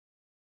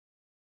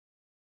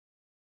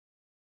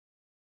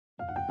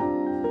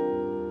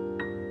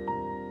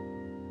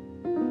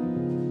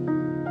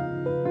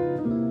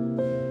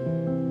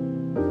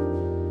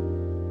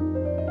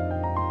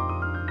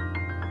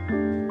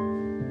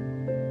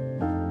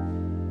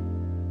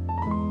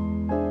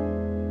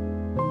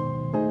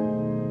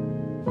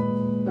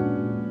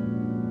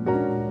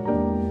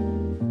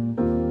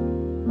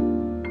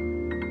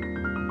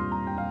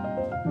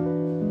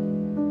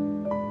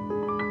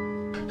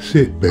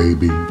Sit,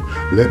 baby,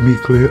 let me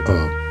clear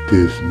up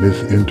this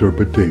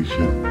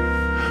misinterpretation.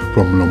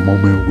 From the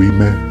moment we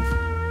met,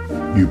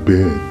 you've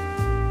been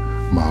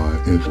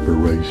my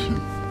inspiration.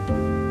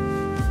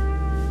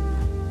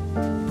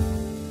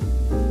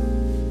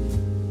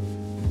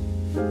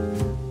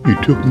 You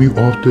took me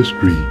off the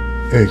street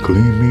and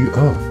cleaned me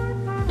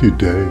up.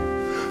 Today,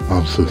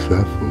 I'm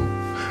successful,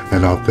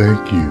 and I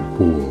thank you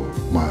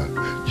for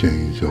my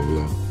change of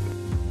love.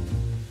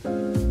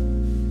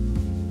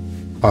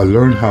 I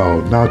learned how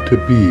not to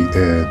be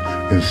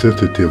an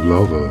insensitive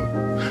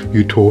lover.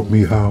 You taught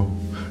me how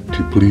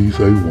to please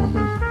a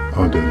woman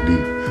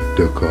underneath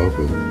the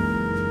cover.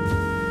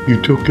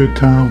 You took your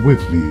time with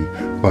me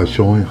by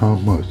showing how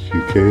much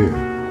you care.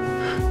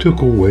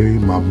 Took away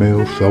my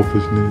male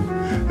selfishness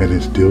and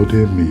instilled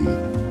in me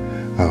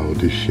how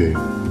to share.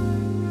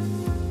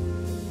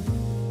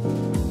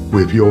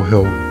 With your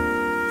help,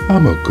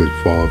 I'm a good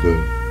father.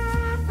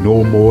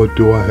 No more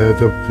do I have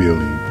the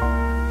feeling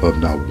of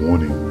not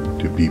wanting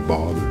to be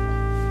bothered.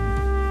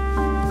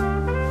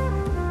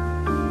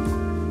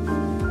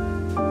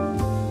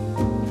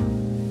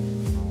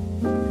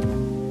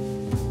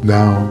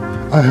 Now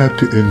I have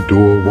to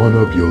endure one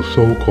of your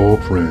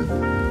so-called friends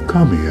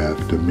coming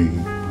after me,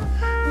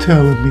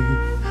 telling me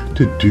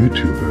to do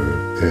to her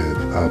as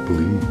I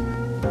please.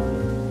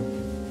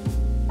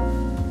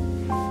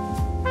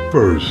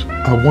 First,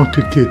 I want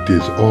to get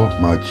this off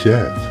my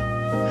chest.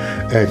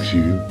 Ask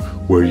you,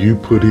 were you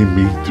putting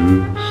me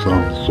through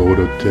some sort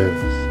of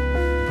test?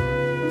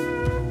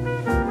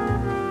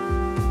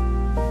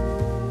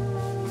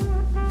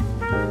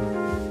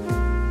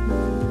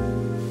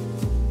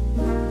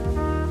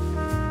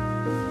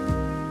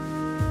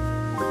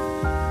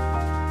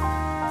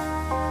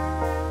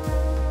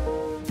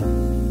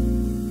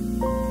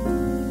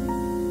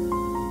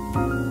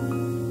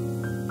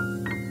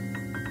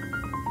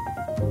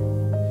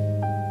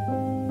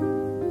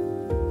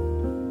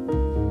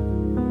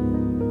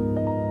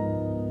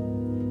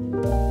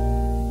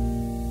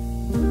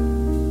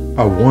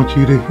 I want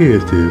you to hear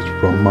this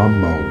from my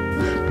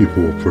mouth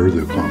before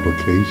further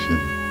complication.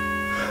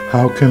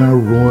 How can I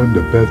ruin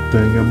the best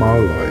thing in my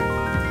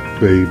life?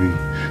 Baby,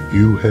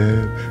 you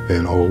have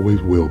and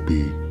always will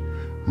be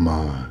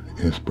my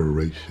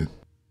inspiration.